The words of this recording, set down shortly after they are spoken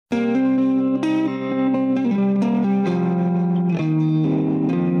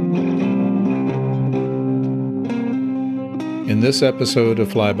this episode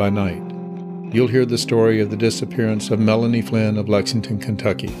of Fly By Night, you'll hear the story of the disappearance of Melanie Flynn of Lexington,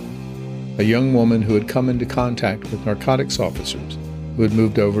 Kentucky, a young woman who had come into contact with narcotics officers who had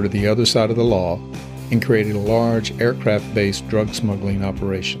moved over to the other side of the law and created a large aircraft-based drug smuggling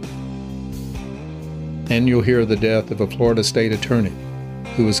operation. And you'll hear the death of a Florida state attorney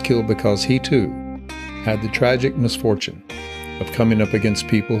who was killed because he too had the tragic misfortune of coming up against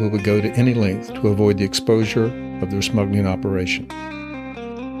people who would go to any length to avoid the exposure of their smuggling operation.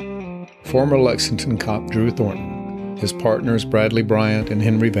 Former Lexington cop Drew Thornton, his partners Bradley Bryant and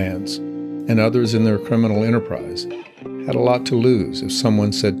Henry Vance, and others in their criminal enterprise had a lot to lose if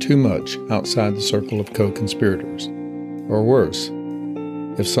someone said too much outside the circle of co-conspirators. Or worse,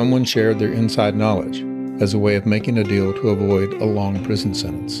 if someone shared their inside knowledge as a way of making a deal to avoid a long prison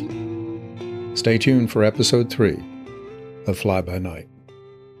sentence. Stay tuned for Episode 3 of Fly By Night.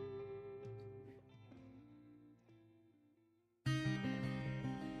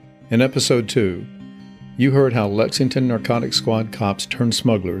 In Episode 2, you heard how Lexington Narcotics Squad cops turned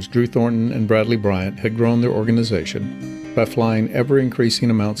smugglers Drew Thornton and Bradley Bryant had grown their organization by flying ever-increasing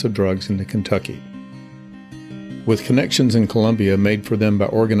amounts of drugs into Kentucky. With connections in Colombia made for them by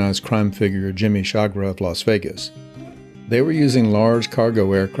organized crime figure Jimmy Chagra of Las Vegas, they were using large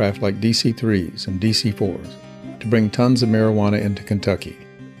cargo aircraft like DC-3s and DC-4s to bring tons of marijuana into Kentucky.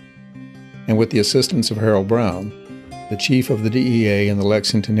 And with the assistance of Harold Brown, the chief of the DEA in the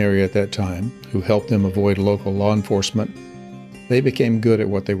Lexington area at that time, who helped them avoid local law enforcement, they became good at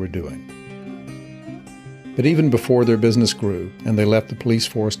what they were doing. But even before their business grew and they left the police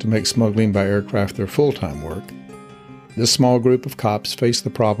force to make smuggling by aircraft their full-time work, this small group of cops faced the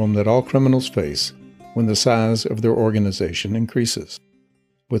problem that all criminals face when the size of their organization increases.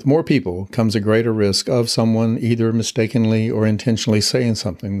 With more people comes a greater risk of someone either mistakenly or intentionally saying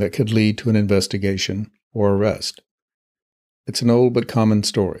something that could lead to an investigation or arrest. It's an old but common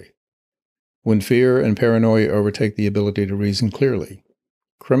story. When fear and paranoia overtake the ability to reason clearly,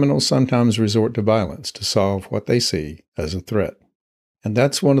 criminals sometimes resort to violence to solve what they see as a threat. And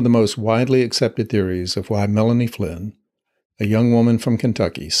that's one of the most widely accepted theories of why Melanie Flynn, a young woman from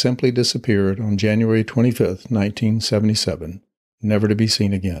Kentucky, simply disappeared on January 25, 1977, never to be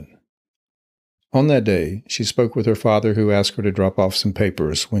seen again. On that day, she spoke with her father, who asked her to drop off some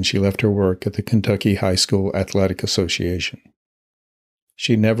papers when she left her work at the Kentucky High School Athletic Association.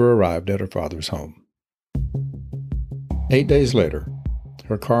 She never arrived at her father's home. 8 days later,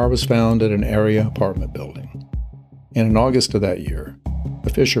 her car was found at an area apartment building. And in August of that year, a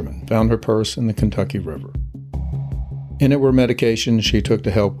fisherman found her purse in the Kentucky River. In it were medications she took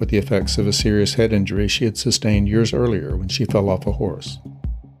to help with the effects of a serious head injury she had sustained years earlier when she fell off a horse.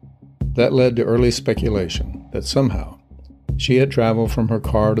 That led to early speculation that somehow she had traveled from her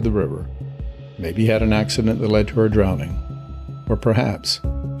car to the river, maybe had an accident that led to her drowning, or perhaps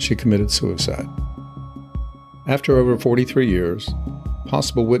she committed suicide. After over 43 years,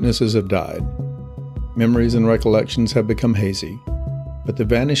 possible witnesses have died. Memories and recollections have become hazy, but the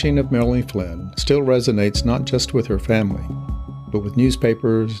vanishing of Melanie Flynn still resonates not just with her family, but with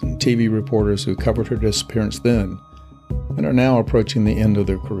newspapers and TV reporters who covered her disappearance then and are now approaching the end of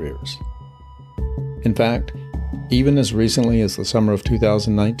their careers. In fact, even as recently as the summer of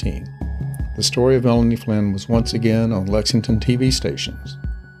 2019, the story of Melanie Flynn was once again on Lexington TV stations,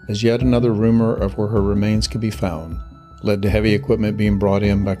 as yet another rumor of where her remains could be found led to heavy equipment being brought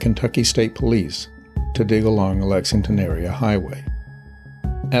in by Kentucky State Police to dig along a Lexington area highway.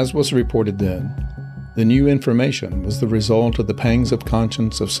 As was reported then, the new information was the result of the pangs of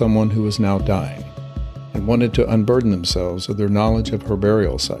conscience of someone who was now dying and wanted to unburden themselves of their knowledge of her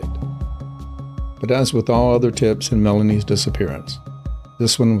burial site. But as with all other tips in Melanie's disappearance,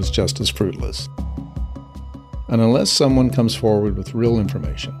 this one was just as fruitless. And unless someone comes forward with real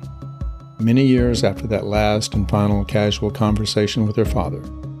information, many years after that last and final casual conversation with her father,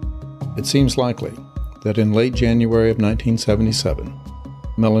 it seems likely that in late January of 1977,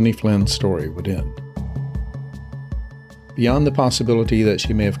 Melanie Flynn's story would end. Beyond the possibility that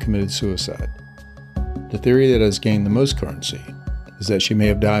she may have committed suicide, the theory that has gained the most currency is that she may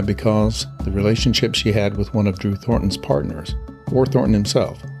have died because the relationship she had with one of Drew Thornton's partners, or Thornton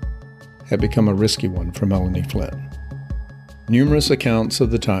himself, had become a risky one for Melanie Flynn. Numerous accounts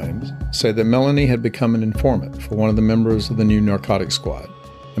of the times say that Melanie had become an informant for one of the members of the new narcotics squad,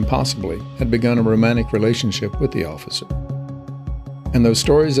 and possibly had begun a romantic relationship with the officer. And though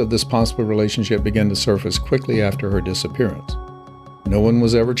stories of this possible relationship began to surface quickly after her disappearance, no one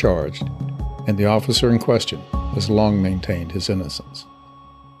was ever charged, and the officer in question has long maintained his innocence.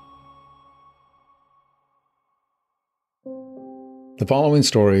 The following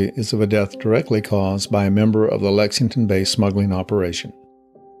story is of a death directly caused by a member of the Lexington-based smuggling operation.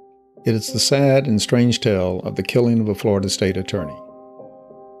 It is the sad and strange tale of the killing of a Florida state attorney.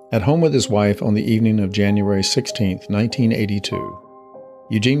 At home with his wife on the evening of January 16, 1982,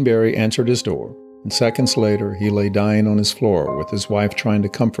 Eugene Berry answered his door, and seconds later he lay dying on his floor with his wife trying to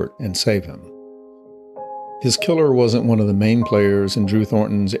comfort and save him. His killer wasn't one of the main players in Drew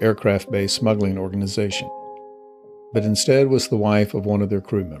Thornton's aircraft-based smuggling organization, but instead was the wife of one of their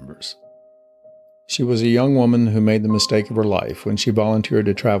crew members. She was a young woman who made the mistake of her life when she volunteered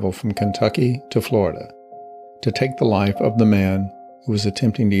to travel from Kentucky to Florida to take the life of the man who was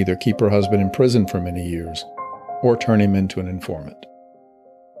attempting to either keep her husband in prison for many years or turn him into an informant.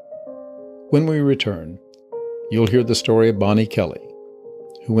 When we return, you'll hear the story of Bonnie Kelly,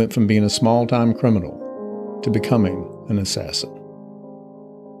 who went from being a small-time criminal to becoming an assassin.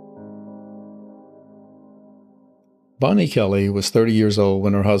 Bonnie Kelly was 30 years old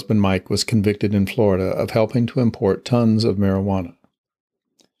when her husband Mike was convicted in Florida of helping to import tons of marijuana.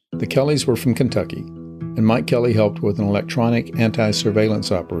 The Kellys were from Kentucky, and Mike Kelly helped with an electronic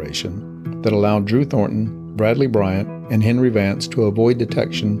anti-surveillance operation that allowed Drew Thornton, Bradley Bryant, and Henry Vance to avoid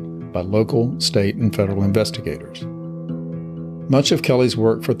detection by local, state, and federal investigators. Much of Kelly's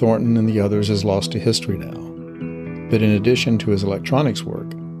work for Thornton and the others is lost to history now, but in addition to his electronics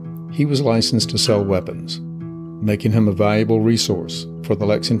work, he was licensed to sell weapons, making him a valuable resource for the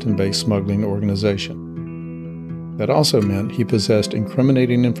Lexington-based smuggling organization. That also meant he possessed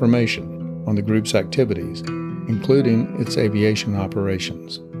incriminating information on the group's activities, including its aviation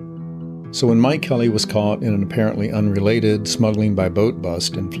operations. So when Mike Kelly was caught in an apparently unrelated smuggling by boat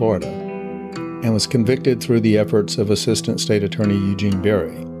bust in Florida and was convicted through the efforts of Assistant State Attorney Eugene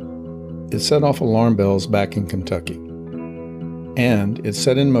Berry, it set off alarm bells back in Kentucky. And it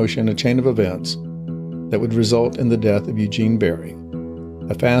set in motion a chain of events that would result in the death of Eugene Berry,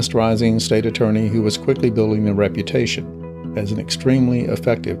 a fast-rising state attorney who was quickly building a reputation as an extremely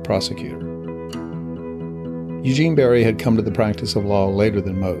effective prosecutor. Eugene Berry had come to the practice of law later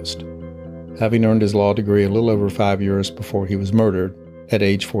than most, having earned his law degree a little over 5 years before he was murdered at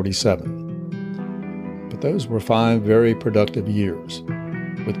age 47. But those were 5 very productive years,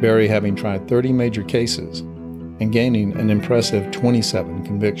 with Berry having tried 30 major cases and gaining an impressive 27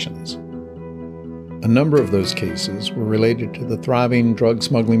 convictions. A number of those cases were related to the thriving drug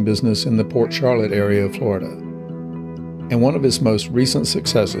smuggling business in the Port Charlotte area of Florida. And one of his most recent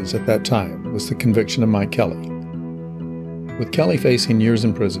successes at that time was the conviction of Mike Kelly. With Kelly facing years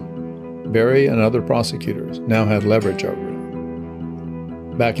in prison, Berry and other prosecutors now had leverage over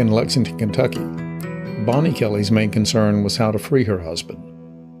him. Back in Lexington, Kentucky, Bonnie Kelly's main concern was how to free her husband.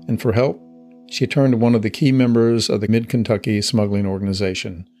 And for help, she turned to one of the key members of the Mid-Kentucky smuggling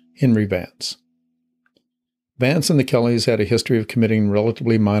organization, Henry Vance. Vance and the Kellys had a history of committing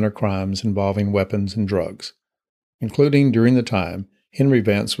relatively minor crimes involving weapons and drugs, including during the time Henry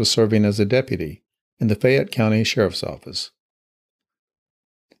Vance was serving as a deputy in the Fayette County Sheriff's Office.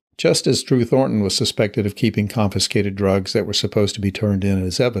 Just as Drew Thornton was suspected of keeping confiscated drugs that were supposed to be turned in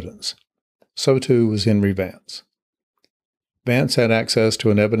as evidence, so too was Henry Vance. Vance had access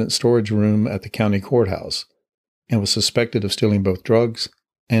to an evidence storage room at the county courthouse and was suspected of stealing both drugs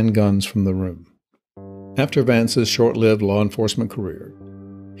and guns from the room. After Vance's short-lived law enforcement career,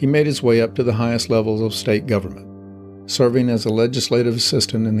 he made his way up to the highest levels of state government, serving as a legislative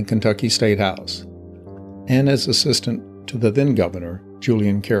assistant in the Kentucky State House and as assistant to the then-governor,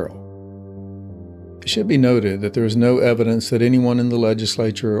 Julian Carroll. It should be noted that there is no evidence that anyone in the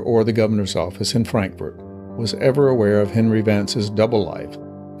legislature or the governor's office in Frankfort was ever aware of Henry Vance's double life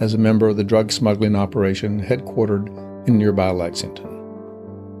as a member of the drug smuggling operation headquartered in nearby Lexington.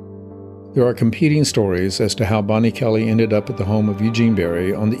 There are competing stories as to how Bonnie Kelly ended up at the home of Eugene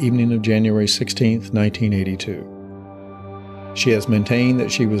Berry on the evening of January 16, 1982. She has maintained that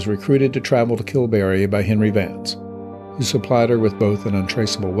she was recruited to travel to kill Berry by Henry Vance, who supplied her with both an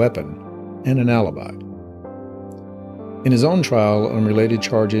untraceable weapon and an alibi. In his own trial on related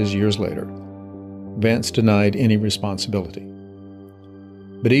charges years later, Vance denied any responsibility.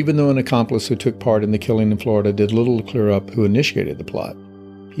 But even though an accomplice who took part in the killing in Florida did little to clear up who initiated the plot,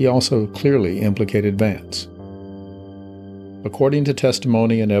 he also clearly implicated Vance. According to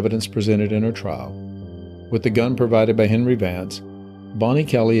testimony and evidence presented in her trial, with the gun provided by Henry Vance, Bonnie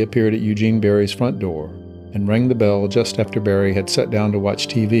Kelly appeared at Eugene Berry's front door and rang the bell just after Berry had sat down to watch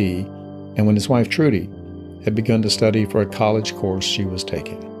TV and when his wife Trudy had begun to study for a college course she was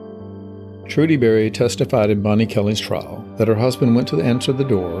taking. Trudy Berry testified in Bonnie Kelly's trial that her husband went to answer the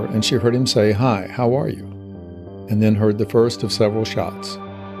door and she heard him say, "Hi, how are you?" and then heard the first of several shots.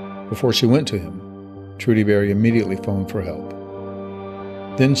 Before she went to him, Trudy Berry immediately phoned for help.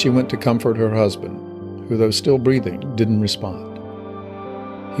 Then she went to comfort her husband, who, though still breathing, didn't respond.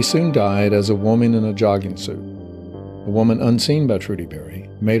 He soon died as a woman in a jogging suit, a woman unseen by Trudy Berry,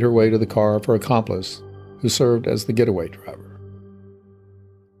 made her way to the car of her accomplice, who served as the getaway driver.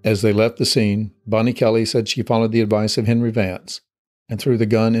 As they left the scene, Bonnie Kelly said she followed the advice of Henry Vance and threw the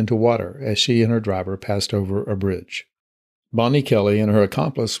gun into water as she and her driver passed over a bridge. Bonnie Kelly and her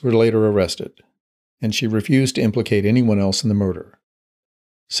accomplice were later arrested, and she refused to implicate anyone else in the murder.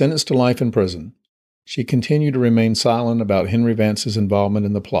 Sentenced to life in prison, she continued to remain silent about Henry Vance's involvement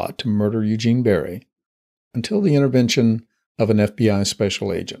in the plot to murder Eugene Berry until the intervention of an FBI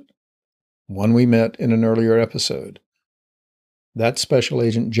special agent, one we met in an earlier episode. That special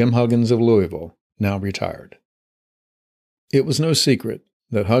agent, Jim Huggins of Louisville, now retired. It was no secret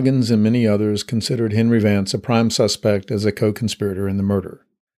that Huggins and many others considered Henry Vance a prime suspect as a co-conspirator in the murder.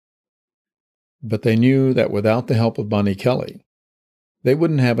 But they knew that without the help of Bonnie Kelly, they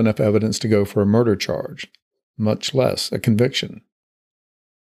wouldn't have enough evidence to go for a murder charge, much less a conviction.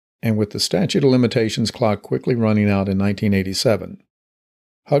 And with the statute of limitations clock quickly running out in 1987,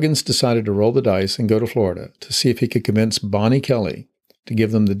 Huggins decided to roll the dice and go to Florida to see if he could convince Bonnie Kelly to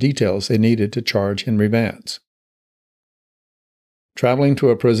give them the details they needed to charge Henry Vance. Traveling to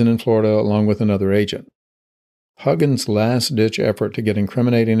a prison in Florida along with another agent, Huggins' last-ditch effort to get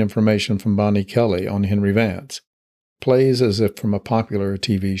incriminating information from Bonnie Kelly on Henry Vance plays as if from a popular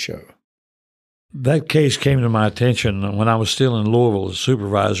TV show. That case came to my attention when I was still in Louisville as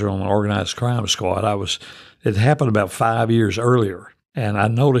supervisor on the organized crime squad. It happened about 5 years earlier, and I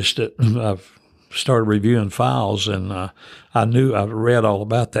noticed it. I started reviewing files, and I read all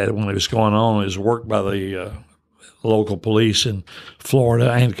about that when it was going on. It was worked by the local police in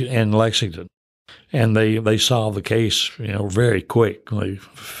Florida and Lexington. And they solved the case, very quick. They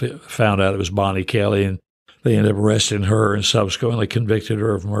found out it was Bonnie Kelly, and they ended up arresting her and subsequently convicted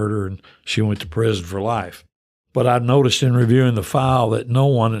her of murder, and she went to prison for life. But I noticed in reviewing the file that no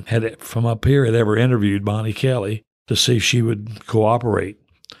one from up here had ever interviewed Bonnie Kelly to see if she would cooperate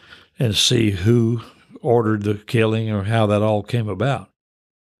and see who ordered the killing or how that all came about.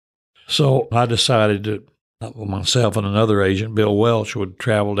 So I decided that myself and another agent, Bill Welch, would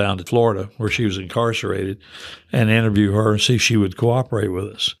travel down to Florida, where she was incarcerated, and interview her and see if she would cooperate with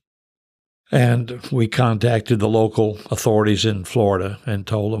us. And we contacted the local authorities in Florida and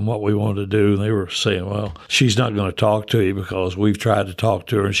told them what we wanted to do. And they were saying, well, she's not going to talk to you because we've tried to talk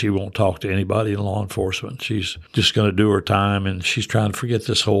to her and she won't talk to anybody in law enforcement. She's just going to do her time, and she's trying to forget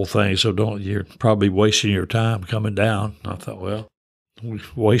this whole thing. So you're probably wasting your time coming down. I thought, well,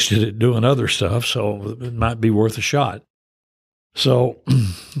 we've wasted it doing other stuff, so it might be worth a shot. So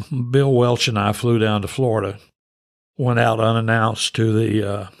Bill Welch and I flew down to Florida, went out unannounced to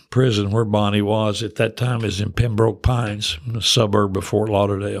the prison where Bonnie was. At that time, is in Pembroke Pines, a suburb of Fort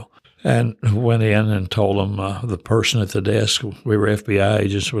Lauderdale, and went in and told them the person at the desk, we were FBI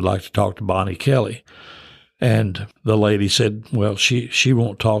agents, would like to talk to Bonnie Kelly. And the lady said, well, she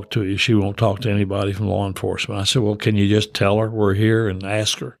won't talk to you. She won't talk to anybody from law enforcement. I said, well, can you just tell her we're here and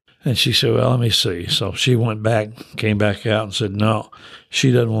ask her? And she said, well, let me see. So she went back, came back out and said, no,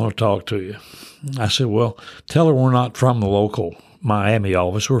 she doesn't want to talk to you. I said, well, tell her we're not from the local Miami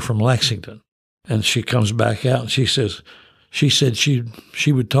office. We're from Lexington. And she comes back out and she said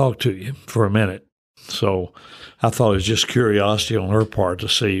she would talk to you for a minute. So I thought it was just curiosity on her part to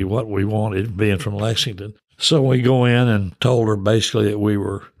see what we wanted, being from Lexington. So we go in and told her basically that we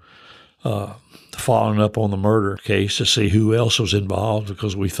were following up on the murder case to see who else was involved,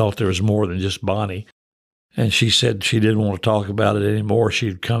 because we thought there was more than just Bonnie. And she said she didn't want to talk about it anymore.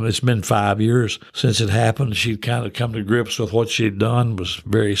 It's been 5 years since it happened. She'd kind of come to grips with what she'd done, was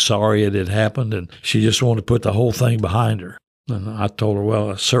very sorry it had happened, and she just wanted to put the whole thing behind her. And I told her,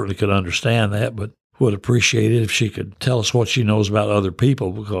 well, I certainly could understand that, but would appreciate it if she could tell us what she knows about other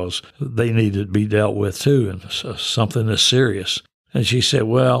people, because they need to be dealt with too, and something that's serious. And she said,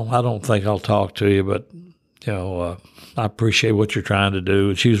 well, I don't think I'll talk to you, but I appreciate what you're trying to do.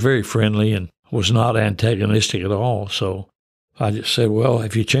 And she was very friendly and was not antagonistic at all. So I just said, well,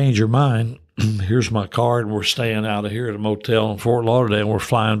 if you change your mind, here's my card. We're staying out of here at a motel in Fort Lauderdale, and we're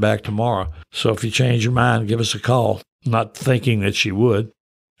flying back tomorrow. So if you change your mind, give us a call. Not thinking that she would.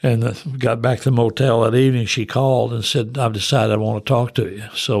 And got back to the motel that evening. She called and said, I've decided I want to talk to you.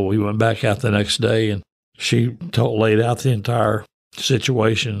 So we went back out the next day, and she laid out the entire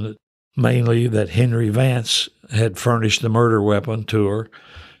situation, mainly that Henry Vance had furnished the murder weapon to her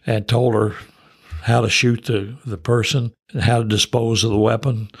and told her how to shoot the person and how to dispose of the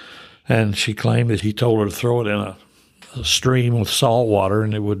weapon. And she claimed that he told her to throw it in a stream with salt water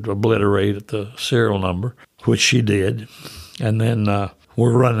and it would obliterate the serial number, which she did. And then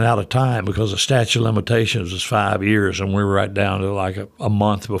we're running out of time because the statute of limitations was 5 years, and we were right down to like a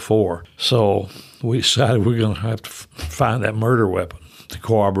month before. So we decided we're going to have to find that murder weapon to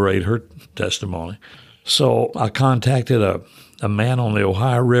corroborate her testimony. So I contacted a man on the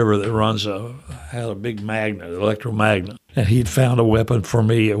Ohio River that had a big magnet, electromagnet, and he'd found a weapon for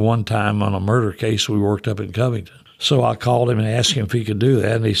me at one time on a murder case we worked up in Covington. So I called him and asked him if he could do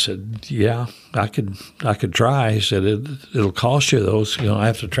that, and he said, "Yeah, I could try." He said, "It'll cost you those. I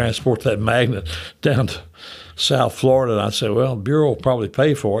have to transport that magnet down to South Florida." And I said, "Well, the Bureau will probably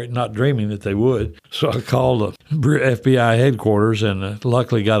pay for it," not dreaming that they would. So I called the FBI headquarters, and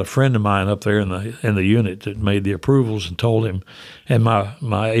luckily got a friend of mine up there in the unit that made the approvals, and told him. And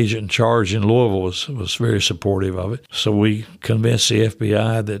my agent in charge in Louisville was very supportive of it. So we convinced the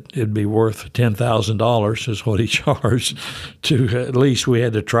FBI that it'd be worth $10,000 is what he charged. To at least we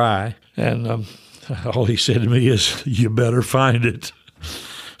had to try. And all he said to me is, "You better find it."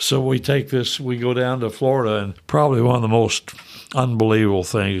 So we go down to Florida, and probably one of the most unbelievable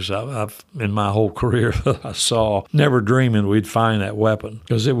things I've in my whole career that I saw, never dreaming we'd find that weapon,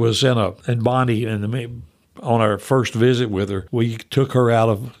 because it was in Bonnie, on our first visit with her, we took her out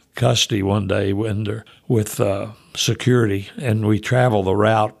of custody one day with security, and we traveled the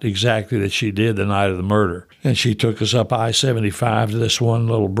route exactly that she did the night of the murder. And she took us up I-75 to this one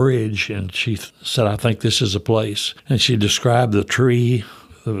little bridge, and she said, "I think this is a place." And she described the tree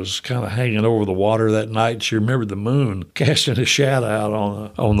that was kind of hanging over the water that night. She remembered the moon casting a shadow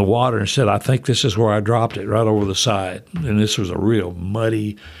out on the water, and said, "I think this is where I dropped it, right over the side." And this was a real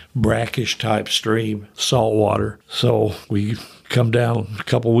muddy, brackish type stream, salt water. So we come down a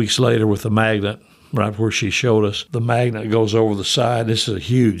couple weeks later with the magnet, right where she showed us. The magnet goes over the side. This is a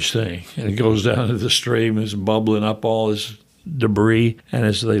huge thing. And it goes down into the stream. It's bubbling up all this debris. And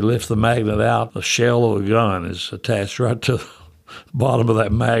as they lift the magnet out, the shell of a gun is attached right to the bottom of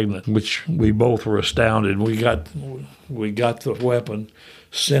that magnet, which we both were astounded. We got the weapon,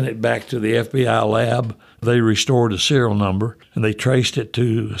 sent it back to the FBI lab. They restored the serial number, and they traced it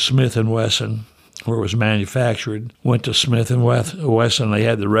to Smith & Wesson, where it was manufactured. Went to Smith & Wesson. They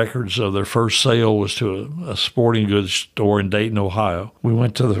had the records of their first sale was to a sporting goods store in Dayton, Ohio. We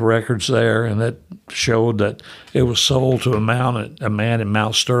went to the records there, and that showed that it was sold to a man in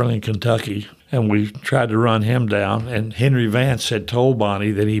Mount Sterling, Kentucky. And we tried to run him down, and Henry Vance had told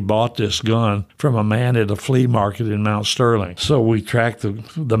Bonnie that he bought this gun from a man at a flea market in Mount Sterling. So we tracked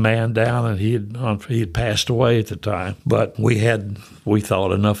the man down, and he had passed away at the time. But we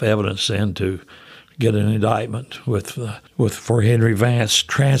thought enough evidence then to get an indictment for Henry Vance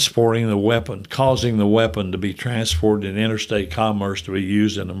transporting the weapon, causing the weapon to be transported in interstate commerce to be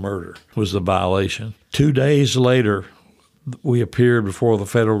used in a murder was the violation. 2 days later, we appeared before the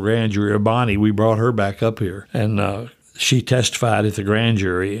federal grand jury. Bonnie, we brought her back up here, and she testified at the grand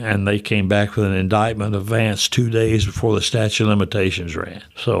jury, and they came back with an indictment of Vance 2 days before the statute of limitations ran.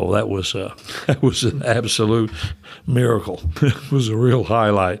 So that was an absolute miracle. It was a real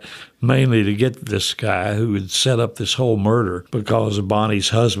highlight, mainly to get this guy who had set up this whole murder, because Bonnie's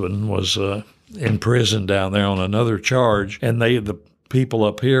husband was in prison down there on another charge, and the people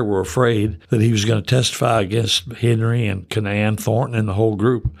up here were afraid that he was going to testify against Henry and Canaan, Thornton, and the whole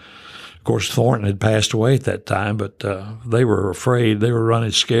group. Of course, Thornton had passed away at that time, but they were afraid. They were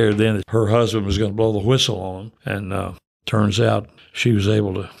running scared then that her husband was going to blow the whistle on him. And turns out she was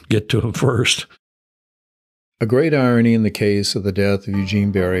able to get to him first. A great irony in the case of the death of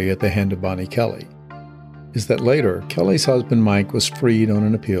Eugene Berry at the hand of Bonnie Kelly is that later, Kelly's husband Mike was freed on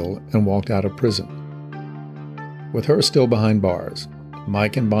an appeal and walked out of prison. With her still behind bars,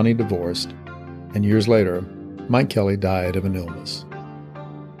 Mike and Bonnie divorced, and years later, Mike Kelly died of an illness.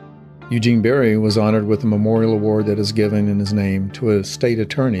 Eugene Berry was honored with a memorial award that is given in his name to a state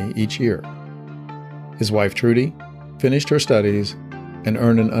attorney each year. His wife Trudy finished her studies and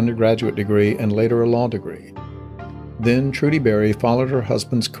earned an undergraduate degree and later a law degree. Then Trudy Berry followed her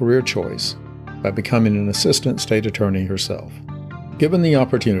husband's career choice by becoming an assistant state attorney herself. Given the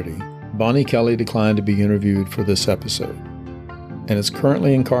opportunity, Bonnie Kelly declined to be interviewed for this episode and is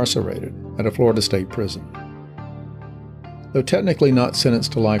currently incarcerated at a Florida state prison. Though technically not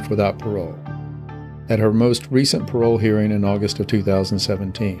sentenced to life without parole, at her most recent parole hearing in August of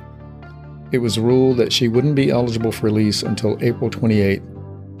 2017, it was ruled that she wouldn't be eligible for release until April 28,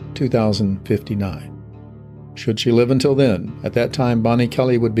 2059. Should she live until then, at that time Bonnie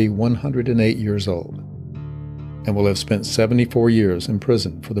Kelly would be 108 years old and will have spent 74 years in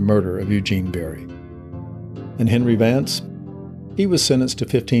prison for the murder of Eugene Berry. And Henry Vance? He was sentenced to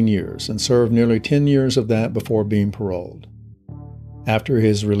 15 years and served nearly 10 years of that before being paroled. After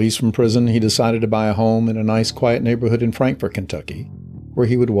his release from prison, he decided to buy a home in a nice, quiet neighborhood in Frankfort, Kentucky, where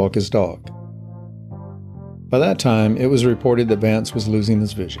he would walk his dog. By that time, it was reported that Vance was losing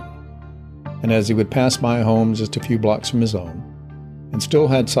his vision, and as he would pass by a home just a few blocks from his own, and still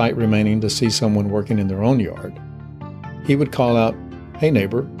had sight remaining to see someone working in their own yard, he would call out, "Hey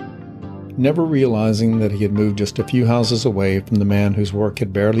neighbor," never realizing that he had moved just a few houses away from the man whose work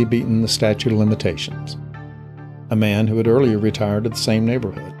had barely beaten the statute of limitations, a man who had earlier retired to the same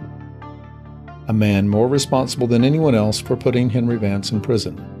neighborhood, a man more responsible than anyone else for putting Henry Vance in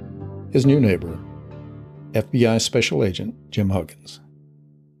prison, his new neighbor, FBI Special Agent Jim Huggins.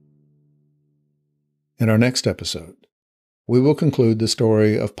 In our next episode, we will conclude the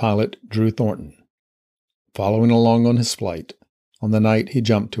story of pilot Drew Thornton, following along on his flight on the night he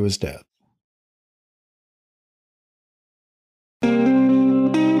jumped to his death.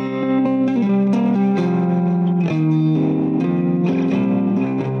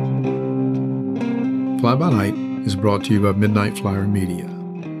 Fly By Night is brought to you by Midnight Flyer Media.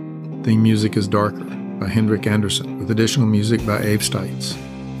 Theme music is Darker by Hendrik Anderson with additional music by Abe Stites.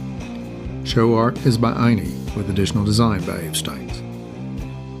 Show art is by Einie with additional design by Abe Stites.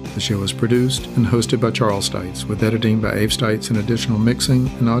 The show is produced and hosted by Charles Stites with editing by Abe Stites and additional mixing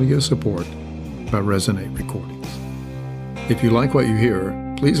and audio support by Resonate Recordings. If you like what you hear,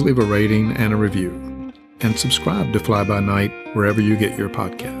 please leave a rating and a review, and subscribe to Fly By Night wherever you get your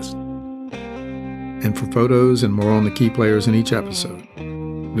podcast. And for photos and more on the key players in each episode,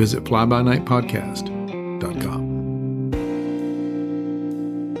 visit flybynightpodcast.com.